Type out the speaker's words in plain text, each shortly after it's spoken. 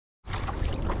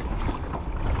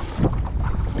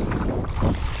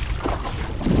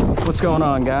What's going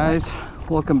on, guys?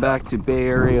 Welcome back to Bay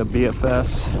Area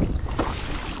BFS.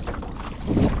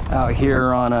 Out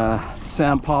here on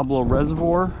San Pablo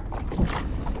Reservoir.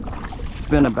 It's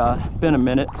been a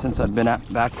minute since I've been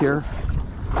back here.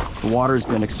 The water's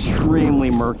been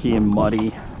extremely murky and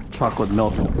muddy, chocolate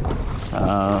milk.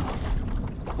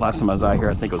 Last time I was out here,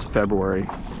 I think it was February,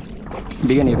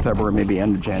 beginning of February, maybe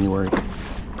end of January.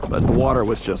 But the water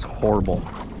was just horrible.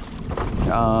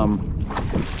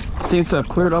 Seems to have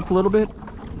cleared up a little bit,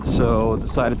 so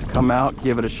decided to come out,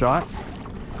 give it a shot.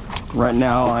 Right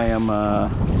now I am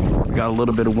got a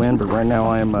little bit of wind, but right now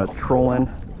I am trolling.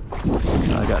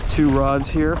 I got 2 rods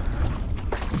here,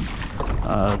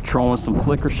 trolling some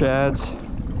flicker shads,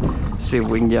 see if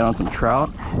we can get on some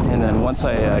trout. And then once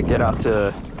I get out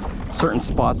to certain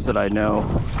spots that I know,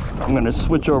 I'm going to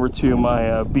switch over to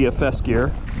my BFS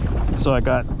gear. So I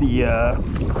got the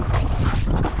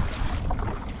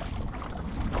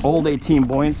old 18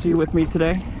 buoyancy with me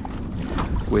today,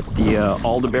 with the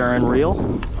Aldebaran reel.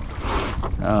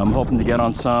 I'm hoping to get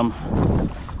on some.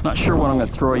 Not sure what I'm going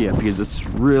to throw yet because it's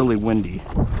really windy.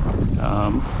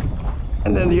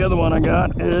 And then the other one I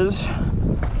got is,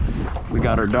 we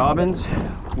got our Dobbins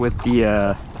with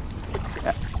the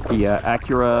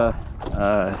Acura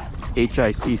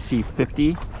HICC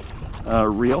 50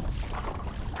 reel.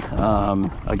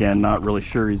 Again, not really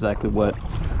sure exactly what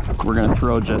we're going to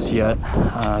throw just yet.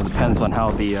 Depends on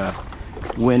how the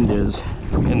wind is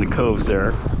in the coves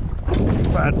there.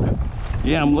 But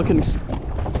yeah, I'm looking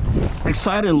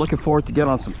excited and looking forward to get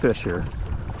on some fish here.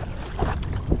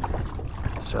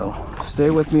 So stay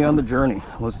with me on the journey.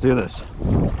 Let's do this.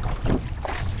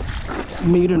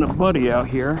 Meeting a buddy out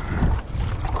here.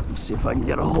 Let's see if I can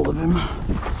get a hold of him.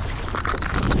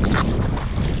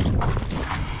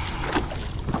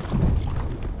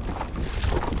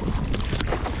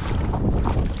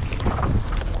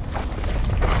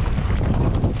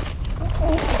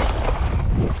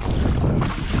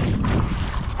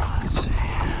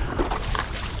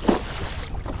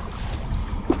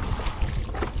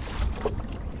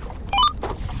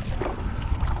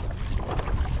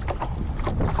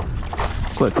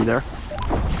 Cliff, you there?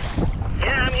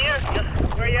 Yeah, I'm here.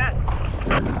 Where you at?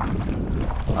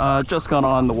 Just got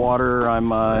on the water. I'm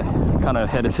kind of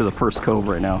headed to the first cove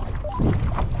right now.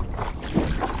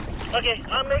 Okay,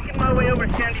 I'm making my way over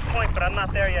Sandy Point, but I'm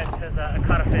not there yet because I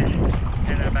caught a fish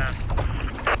and a bass.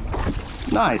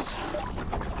 Nice.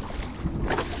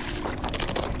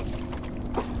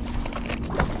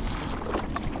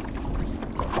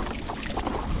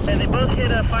 And they both hit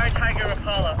a Fire Tiger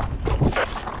Apollo.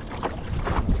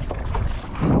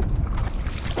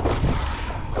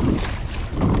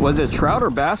 Was it trout or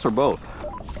bass or both?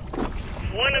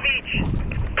 One of each.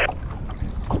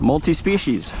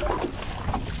 Multi-species.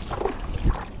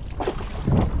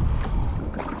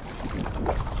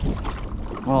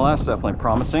 Well, that's definitely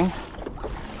promising.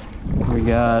 We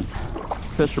got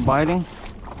fish are biting.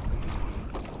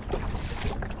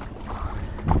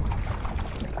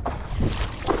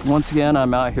 Once again,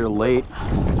 I'm out here late.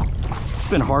 It's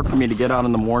been hard for me to get out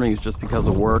in the mornings just because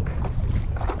of work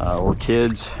or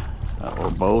kids.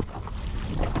 Or both.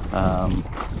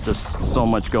 Just so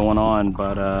much going on,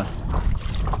 but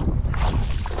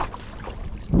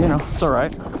you know, it's all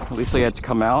right. At least I had to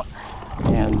come out,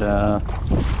 and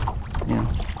you know,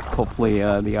 hopefully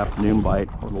the afternoon bite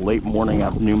or the late morning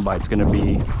afternoon bite's going to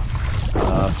be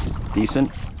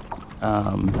decent.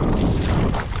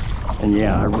 And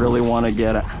yeah, I really want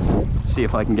to see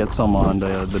if I can get some on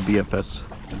the BFS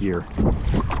gear.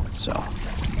 So.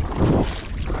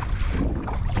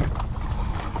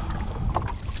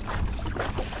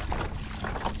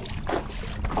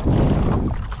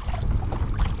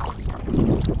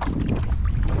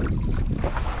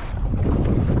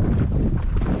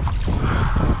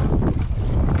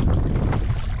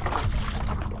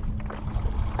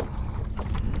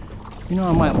 You know,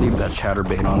 I might leave that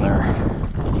chatterbait on there.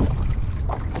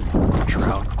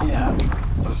 Trout, yeah.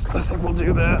 I think we'll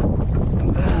do that.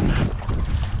 And then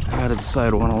I gotta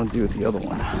decide what I want to do with the other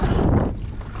one.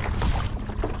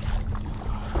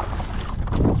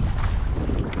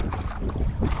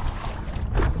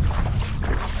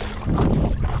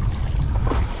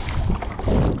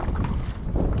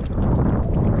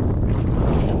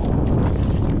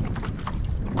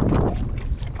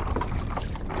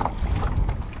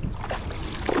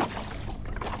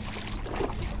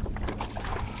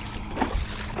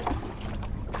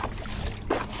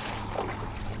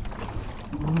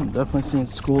 Definitely seeing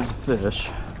schools of fish.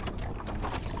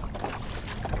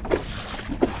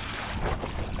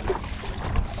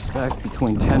 Stacked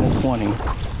between 10 and 20.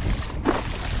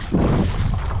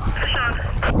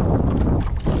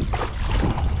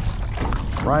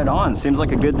 Right on. Seems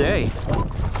like a good day.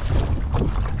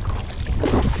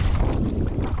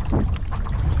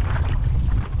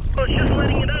 Oh, it's just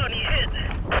letting it out and he hit.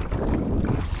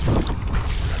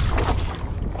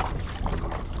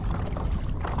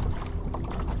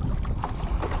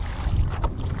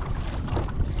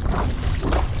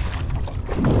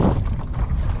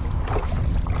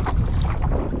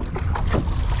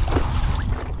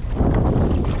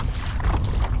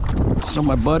 So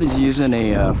my buddy's using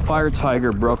a Fire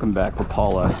Tiger broken back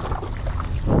Rapala.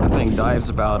 That thing dives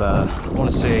about, I want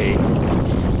to say,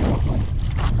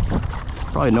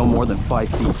 probably no more than 5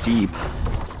 feet deep.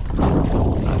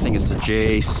 I think it's the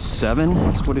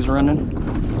J7 is what he's running.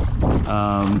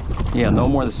 Yeah, no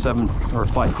more than 7 or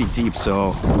 5 feet deep.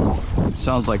 So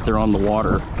sounds like they're on the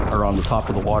water, or on the top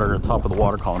of the water, top of the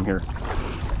water column here.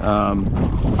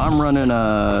 I'm running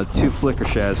 2 flicker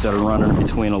shads that are running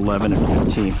between 11 and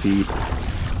 15 feet.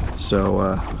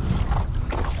 So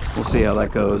we'll see how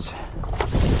that goes.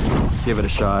 Give it a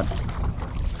shot.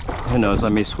 Who knows, I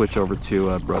may switch over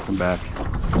to broken back.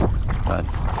 But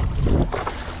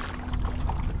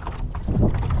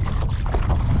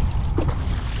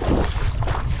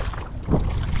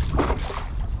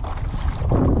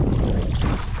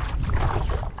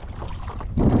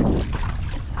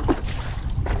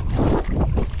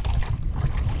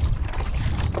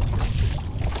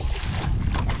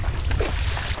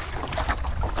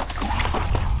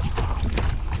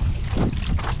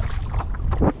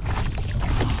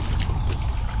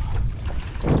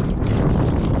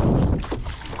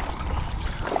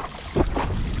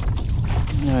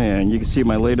you can see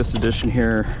my latest addition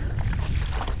here.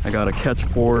 I got a catch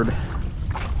board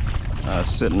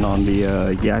sitting on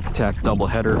the Yak Attack double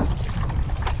header.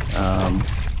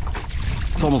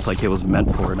 It's almost like it was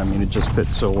meant for it. I mean, it just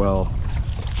fits so well.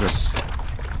 Just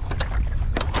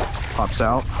pops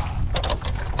out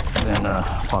and then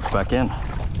pops back in.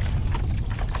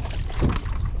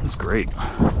 It's great.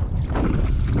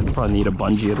 Probably need to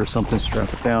bungee it or something,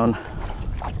 strap it down.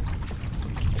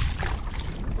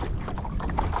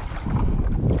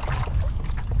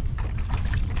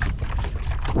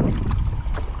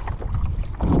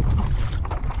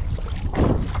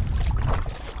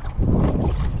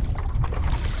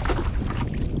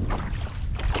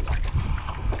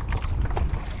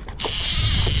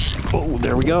 Oh,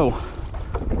 there we go.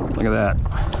 Look at that.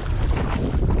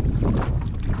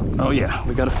 Oh yeah,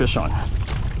 we got a fish on.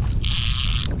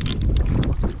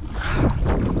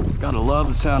 Gotta love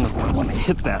the sound of it when they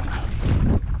hit that.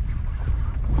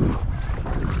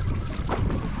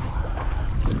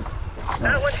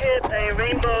 That one hit a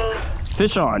rainbow.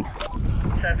 Fish on.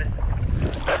 7.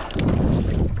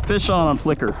 Fish on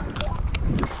flicker.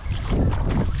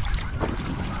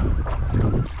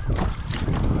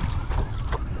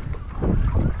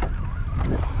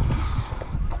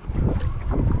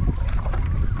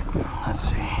 Let's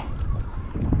see.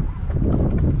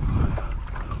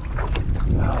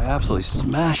 Oh, I absolutely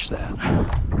smashed that.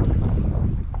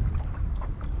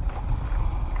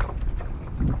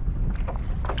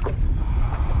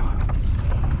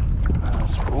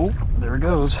 Oh, there it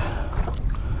goes.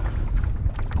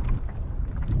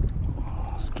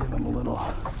 Let's give him a little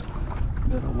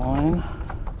bit of line.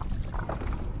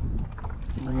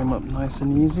 Bring him up nice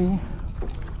and easy.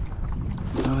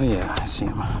 Oh yeah, I see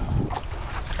him.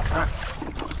 Alright,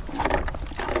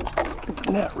 let's get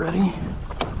the net ready.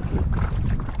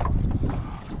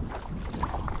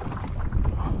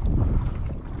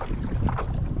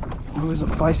 Oh, he's a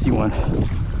feisty one.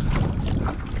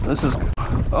 This is,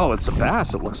 oh, it's a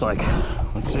bass, it looks like.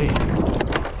 Let's see.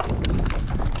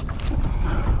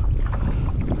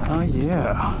 Oh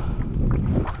yeah.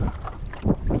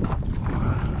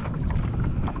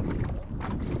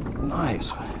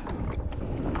 Nice.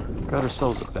 Got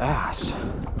ourselves a bass.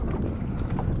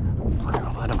 We're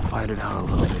gonna let him fight it out a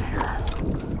little bit here.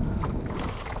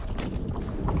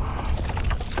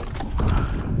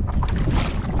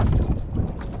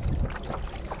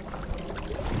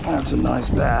 That's a nice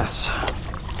bass.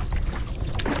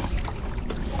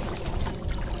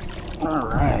 All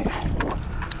right.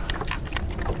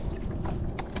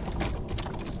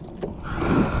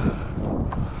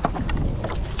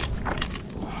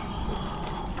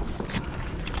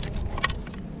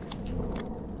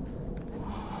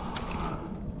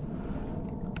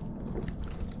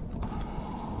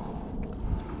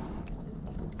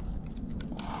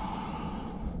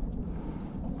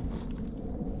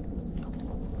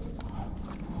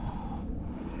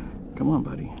 Come on,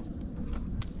 buddy.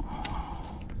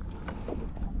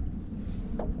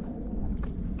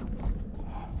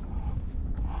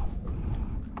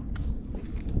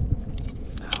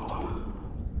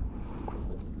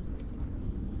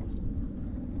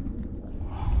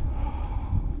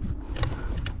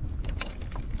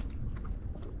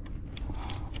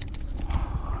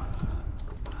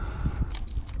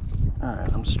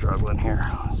 I'm struggling here.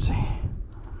 Let's see.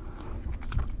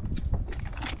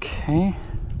 Okay.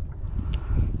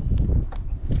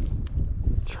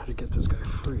 Try to get this guy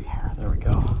free here. There we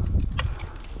go.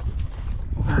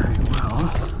 Very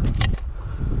well.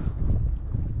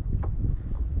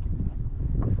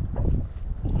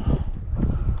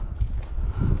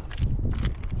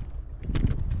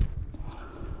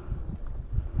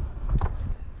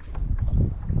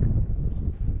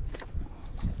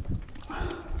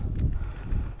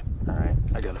 Alright,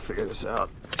 I gotta figure this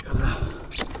out.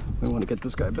 We want to get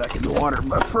this guy back in the water,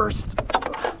 but first,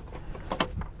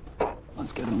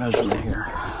 let's get a measurement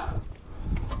here.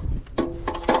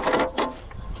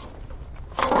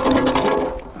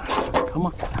 Come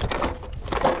on.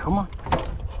 Come on.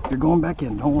 You're going back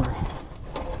in, don't worry.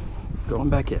 Going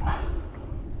back in.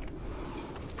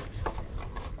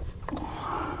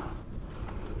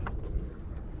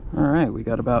 All right, we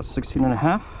got about 16 and a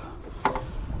half.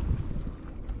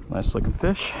 Nice looking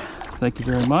fish. Thank you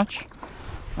very much.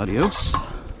 Adios.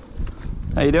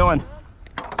 How you doing?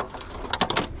 Got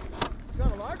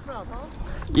a largemouth, huh?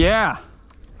 Yeah.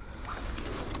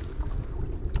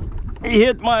 He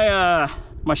hit my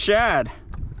my shad.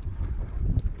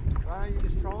 You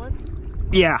just trolling?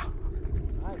 Yeah.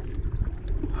 Nice.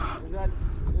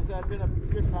 Has that been a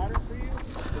good pattern for you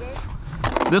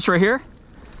today? This right here?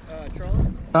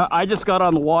 Trolling? I just got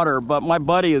on the water, but my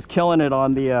buddy is killing it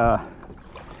on the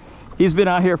he's been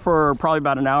out here for probably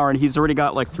about an hour and he's already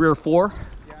got like 3 or 4.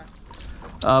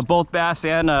 Yeah. Both bass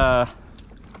and trout.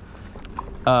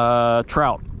 Right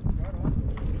on.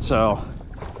 So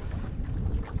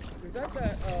Is that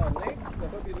Lynx, the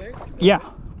Hobie Lynx?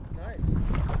 yeah. Nice.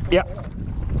 Yeah.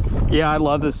 Yeah, I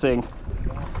love this thing.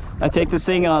 I take this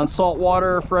thing on salt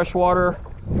water, fresh water.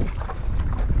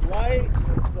 It's light.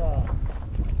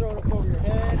 It's throwing up over your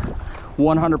head.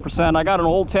 100%. I got an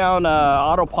Old Town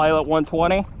Autopilot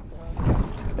 120.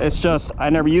 It's just, I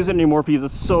never use it anymore because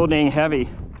it's so dang heavy.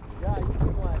 Yeah, you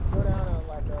can like go down on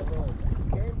like a little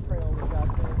game trail with that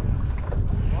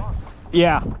thing. Long.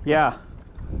 Yeah, yeah.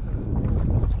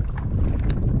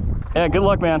 Yeah, good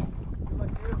luck, man. Good luck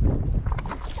to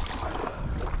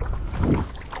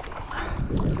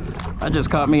you. I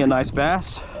just caught me a nice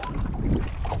bass.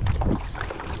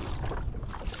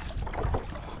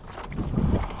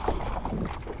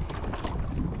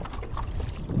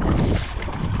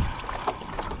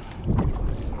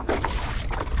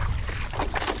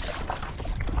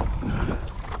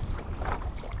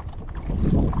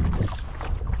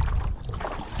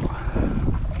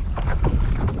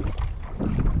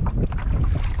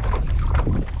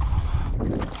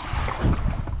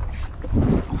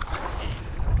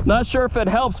 Not sure if it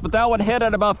helps, but that one hit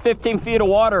at about 15 feet of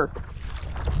water.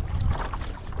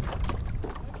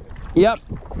 Yep.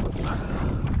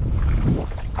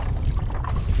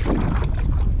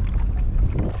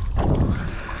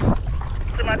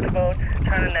 I'm at the boat,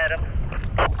 trying to net him.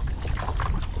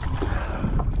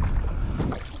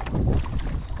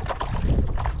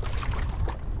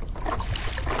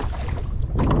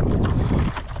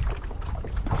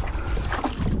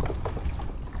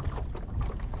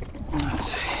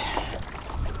 Let's see.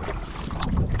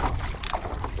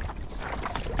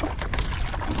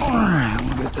 All right,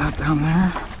 we'll get that down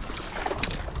there.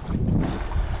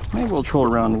 Maybe we'll troll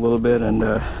around a little bit and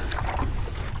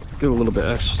get a little bit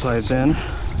of exercise in.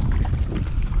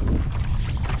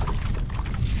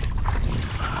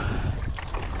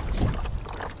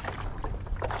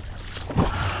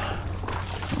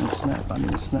 Snap, I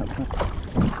need a snap.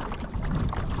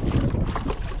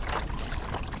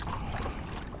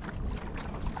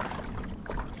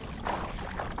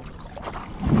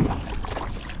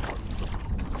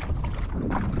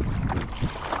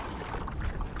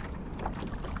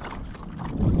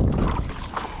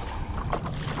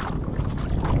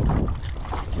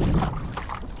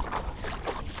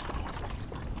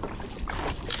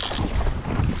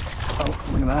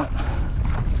 Look at that.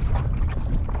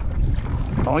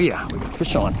 Oh yeah, we got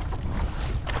fish on.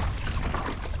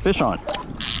 Fish on.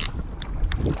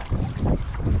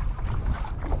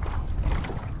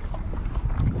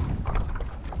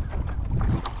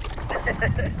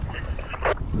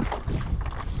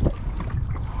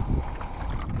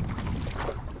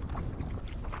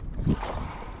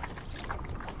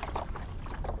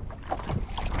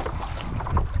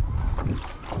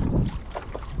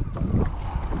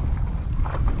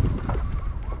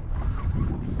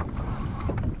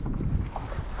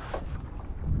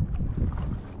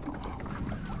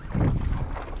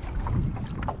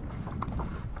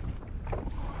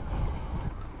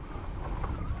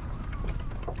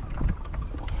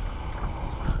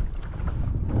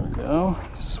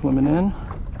 Swimming in.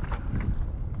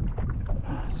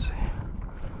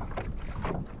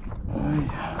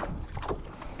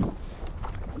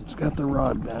 got the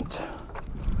rod bent.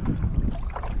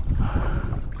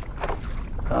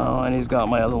 Oh, and he's got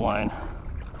my other line.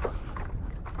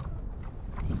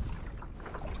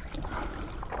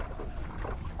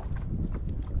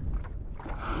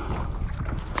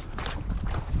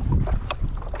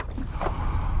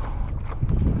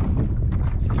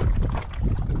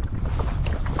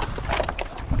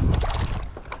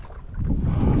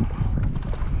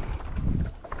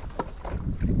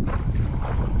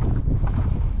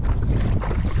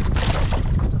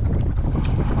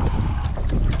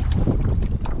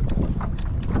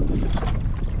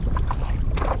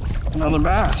 Another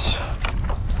bass.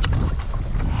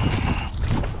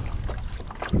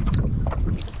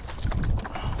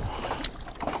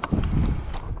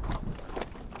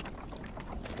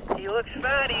 He looks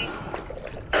fatty.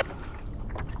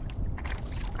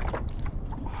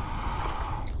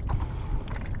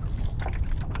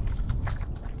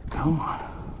 Come on.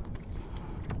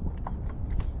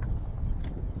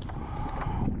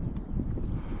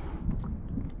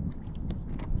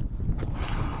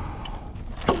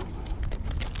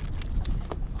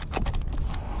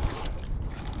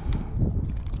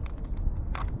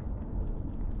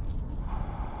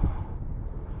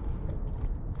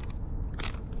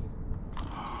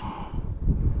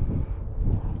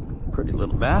 Pretty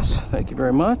little bass. Thank you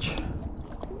very much.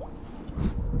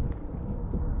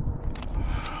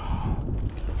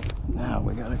 Now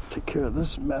we gotta take care of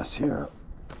this mess here.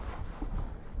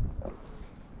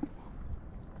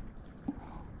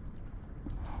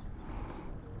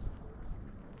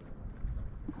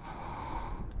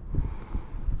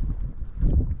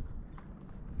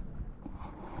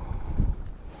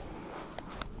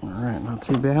 All right, not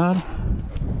too bad.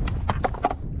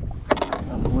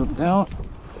 Got the loop out.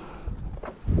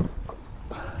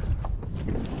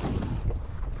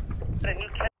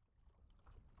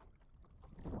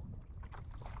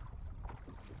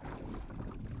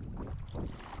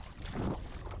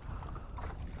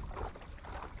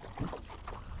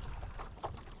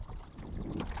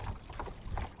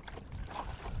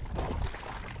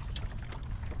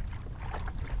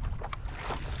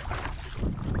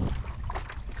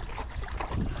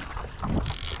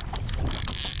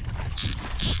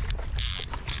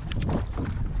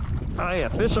 Oh yeah,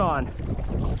 fish on.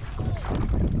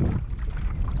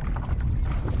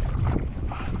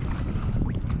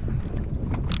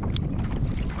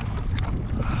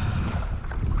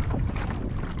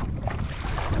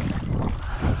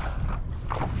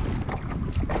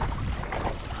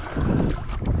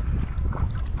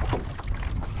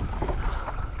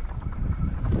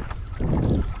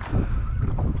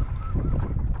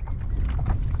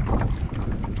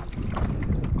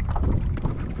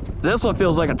 This one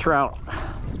feels like a trout.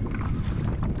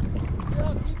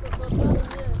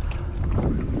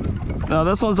 No,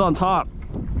 this one's on top.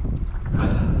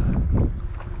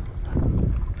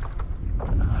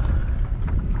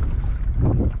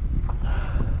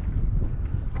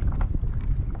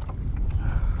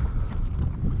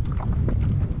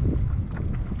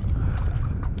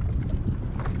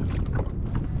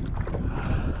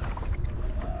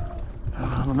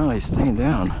 I don't know, he's staying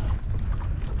down.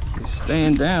 He's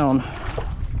staying down.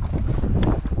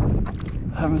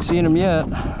 Haven't seen him yet.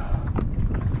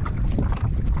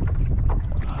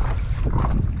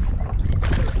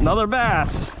 Another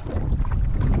bass.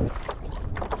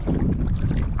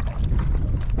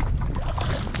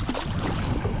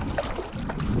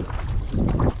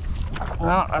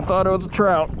 Well, I thought it was a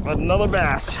trout, but another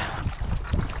bass.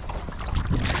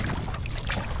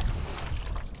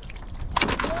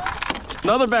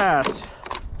 Another bass.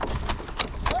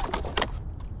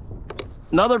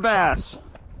 Another bass.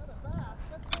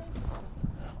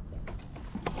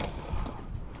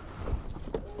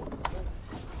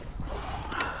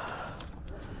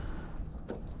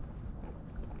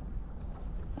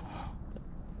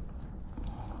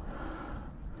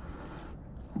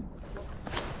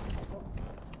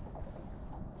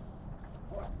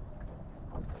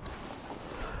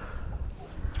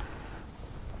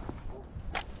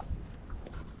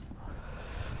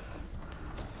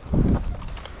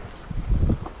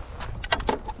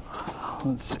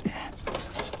 Let's see.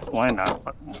 Why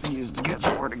not use the catch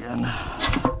board again?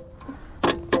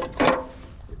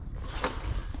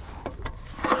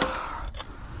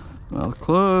 Well,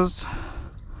 close.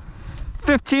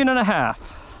 15.5.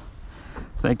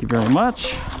 Thank you very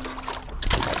much.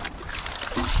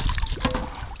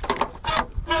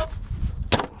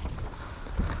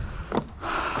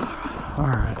 All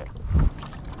right.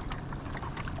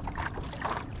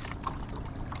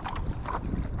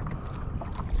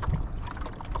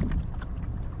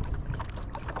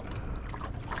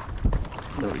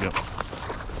 There we go.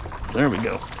 There we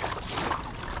go.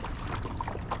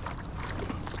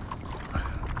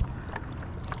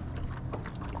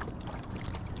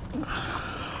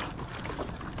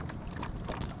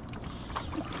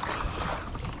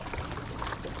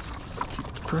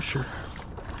 Keep the pressure.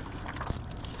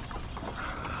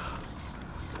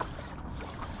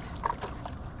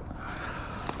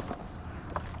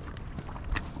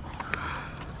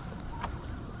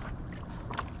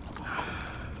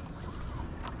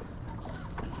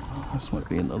 This might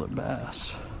be another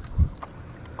bass.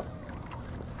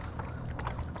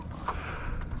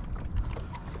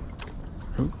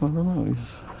 Oh, I don't know.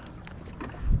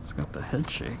 He's got the head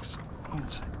shakes.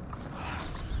 Let's see.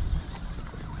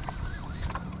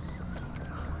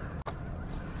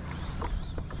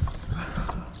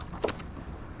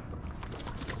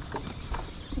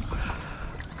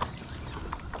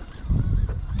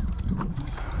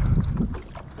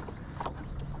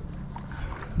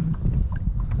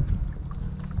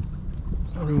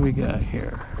 What do we got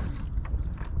here?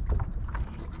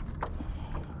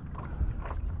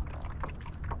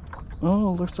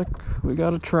 Oh, looks like we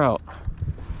got a trout.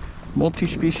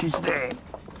 Multi-species day.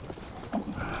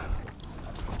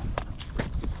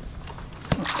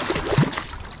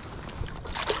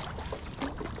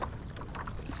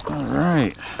 All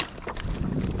right.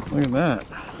 Look at that.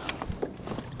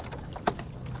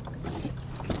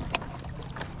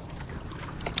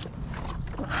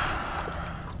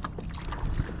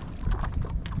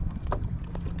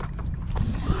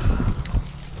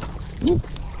 Oop.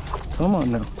 Come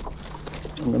on now.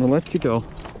 I'm gonna let you go.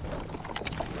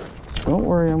 Don't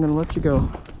worry, I'm gonna let you go.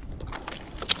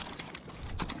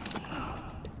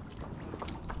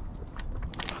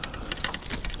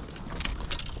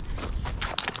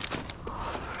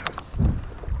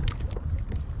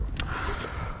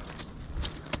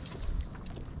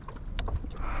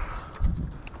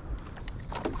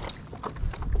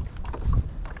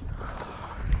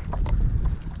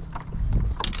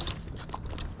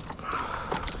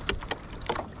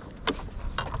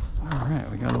 Alright,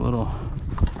 we got a little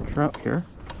trout here.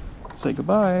 Say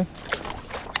goodbye.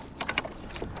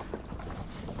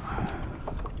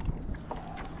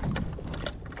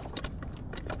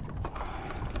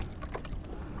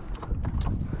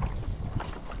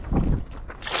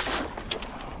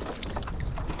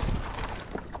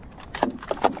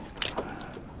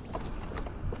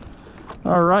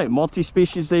 Alright,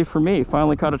 multi-species day for me.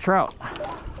 Finally caught a trout.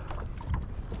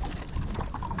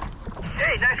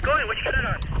 Hey, nice going. What you got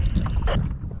on?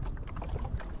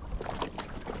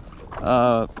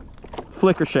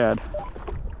 Flicker shad.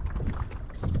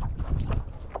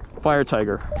 Fire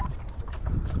tiger.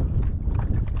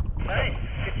 Nice.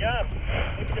 Good job.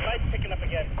 Look at the bites picking up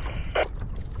again.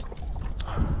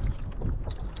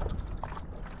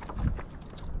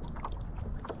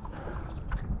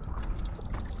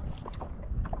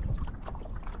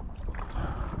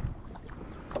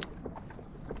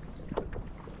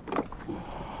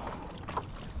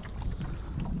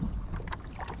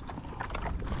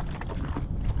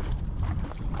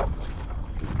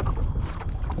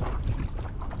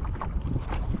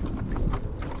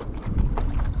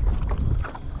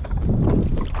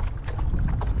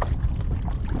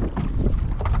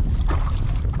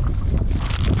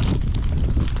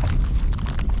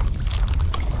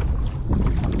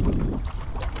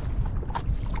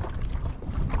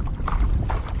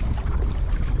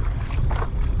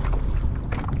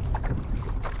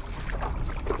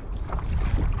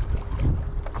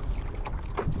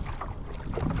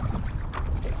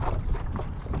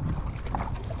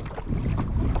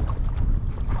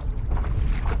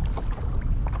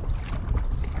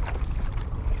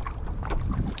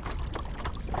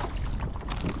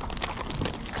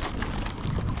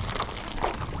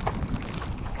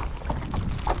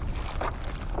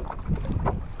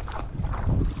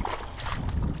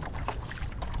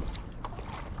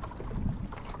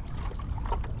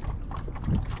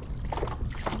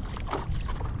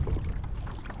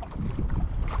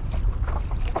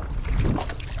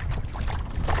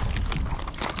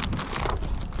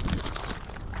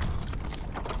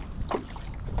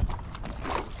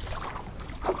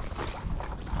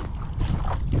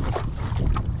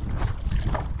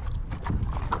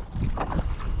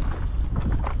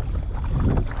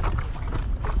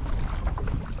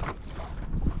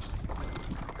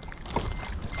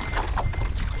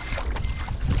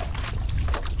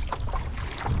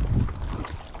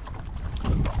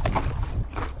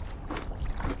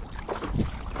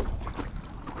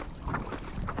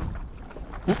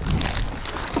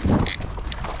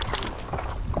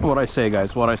 What I say,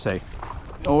 guys, what I say.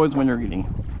 Always when you're eating.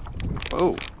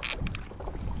 Oh.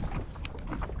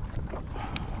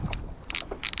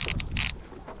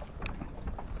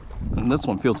 this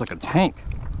one feels like a tank.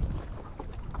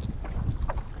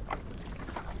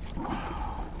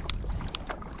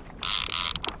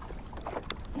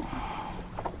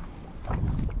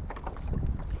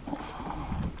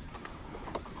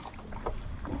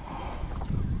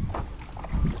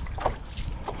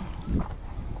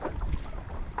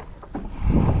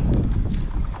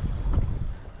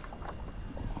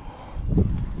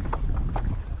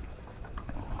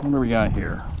 What do we got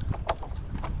here?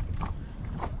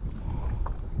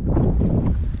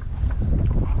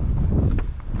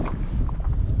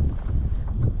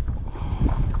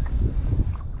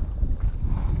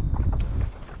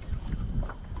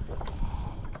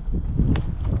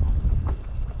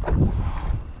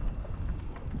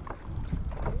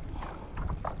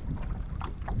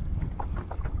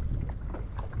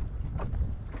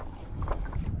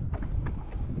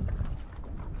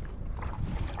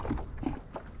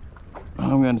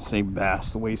 I'm going to say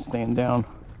bass, the way he's staying down.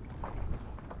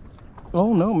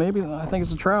 Oh no, maybe, I think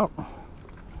it's a trout.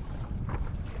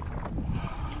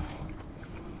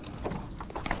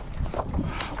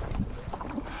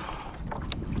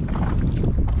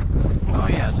 Oh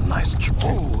yeah, it's a nice,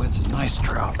 oh, it's a nice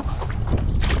trout.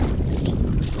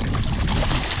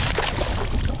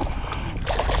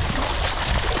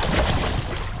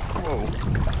 Whoa,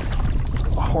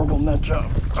 a horrible net job.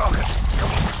 Okay,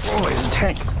 come on. Oh, he's a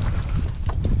tank.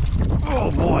 Oh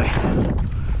boy.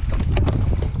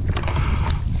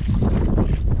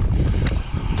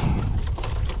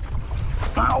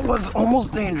 That was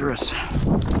almost dangerous.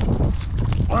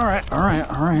 All right, all right,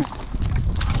 all right.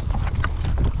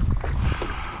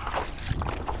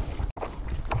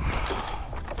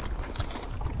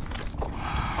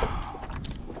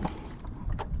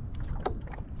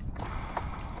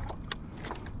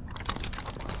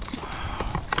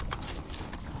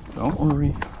 Don't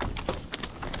worry.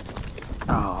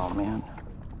 Oh man.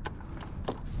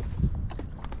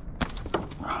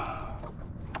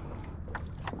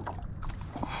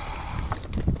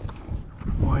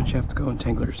 Why'd you have to go and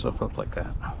tangle yourself up like that?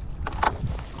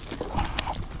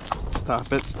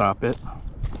 Stop it, stop it.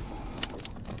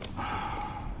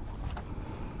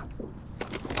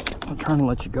 I'm trying to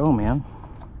let you go, man.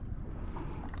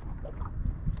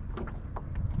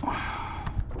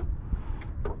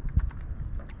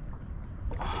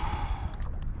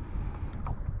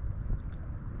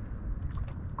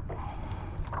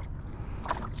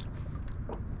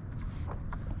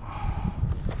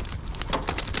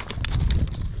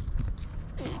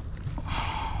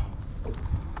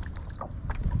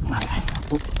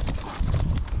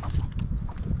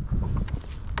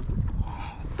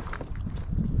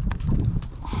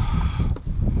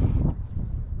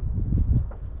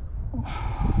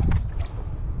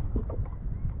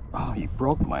 Oh, you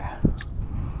broke my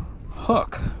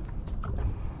hook.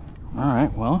 All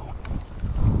right, well.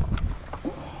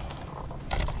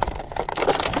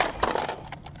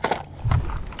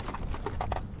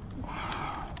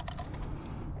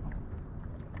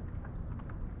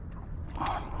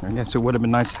 I guess it would have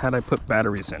been nice had I put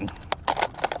batteries in.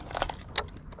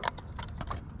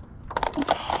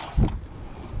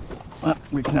 But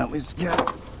we can at least get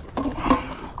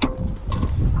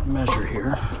a measure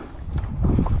here.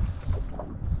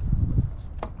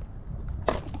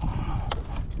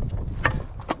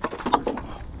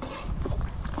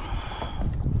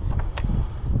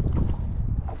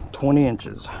 $20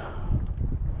 inches.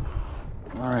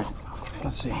 All right,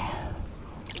 let's see.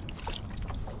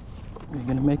 Are you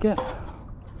gonna make it?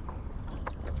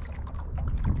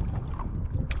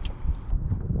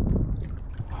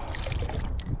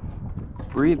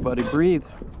 Breathe, buddy, breathe.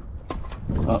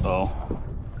 Uh-oh.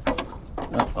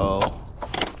 Uh-oh.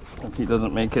 If he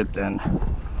doesn't make it, then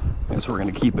I guess we're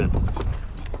gonna keep it.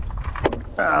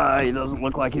 Ah, he doesn't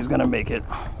look like he's gonna make it.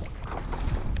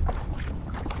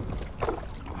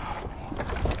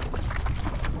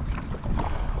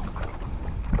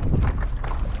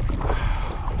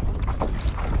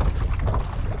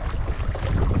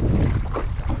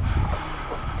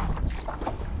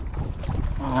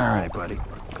 All right, buddy.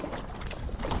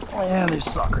 Yeah,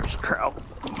 these suckers, trout.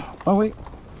 Oh wait,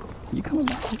 you coming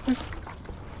back real quick?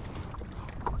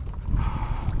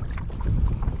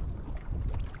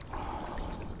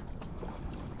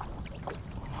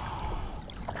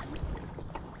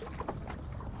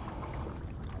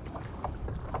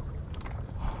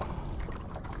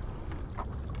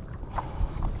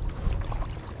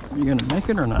 You gonna make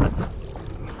it or not?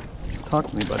 Talk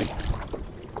to me, buddy.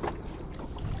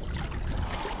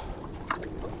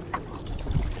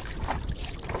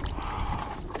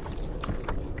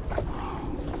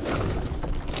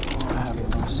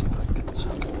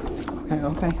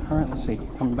 Okay, all right, let's see.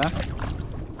 Coming back.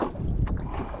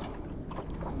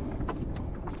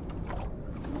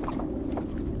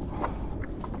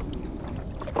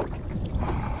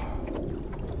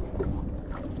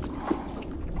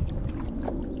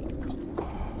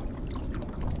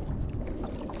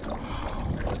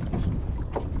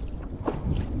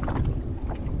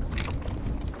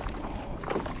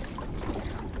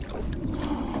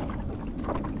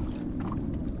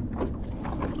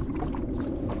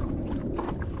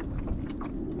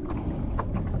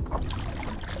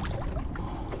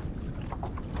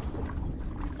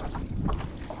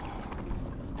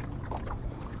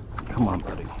 Come on,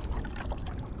 buddy.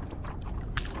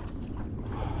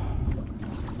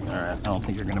 All right, I don't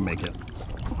think you're gonna make it.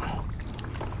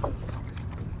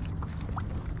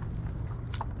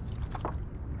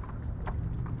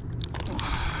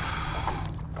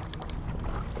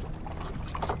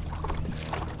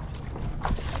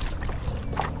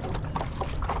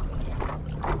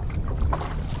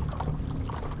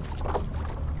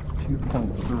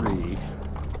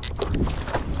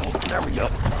 Oh, there we go.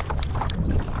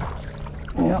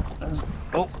 Yep.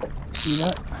 Oh, see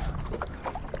that?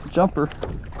 Jumper.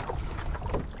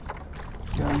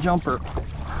 Got a jumper.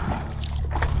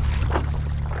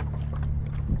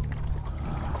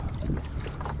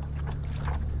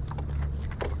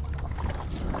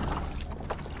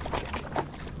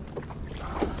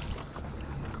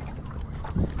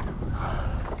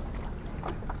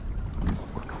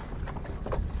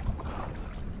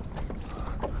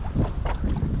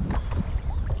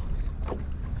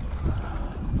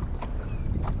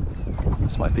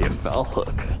 This might be a foul hook.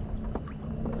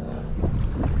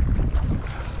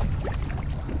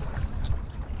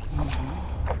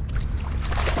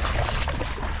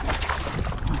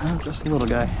 Just a little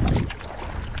guy.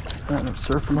 And I'm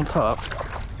surfing on top.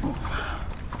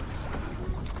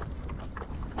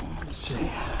 Let's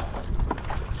see.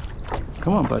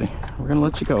 Come on, buddy. We're gonna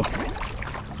let you go.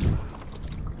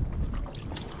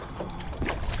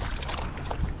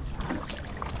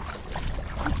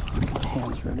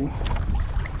 Hands ready.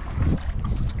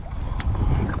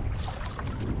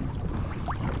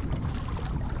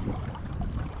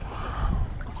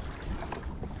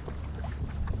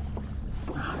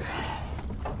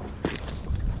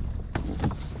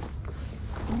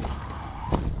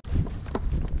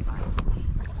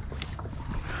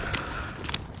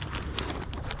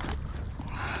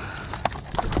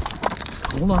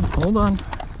 Hold on.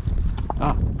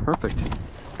 Ah, perfect.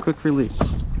 Quick release.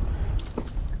 Okay.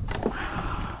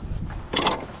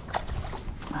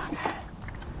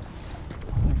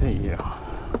 Look at you.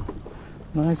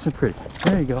 Nice and pretty.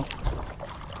 There you go.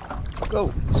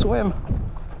 Go, swim.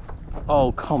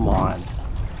 Oh, come on.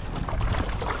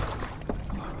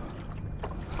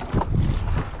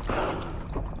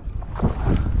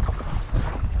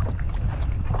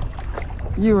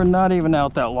 You are not even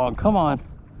out that long. Come on.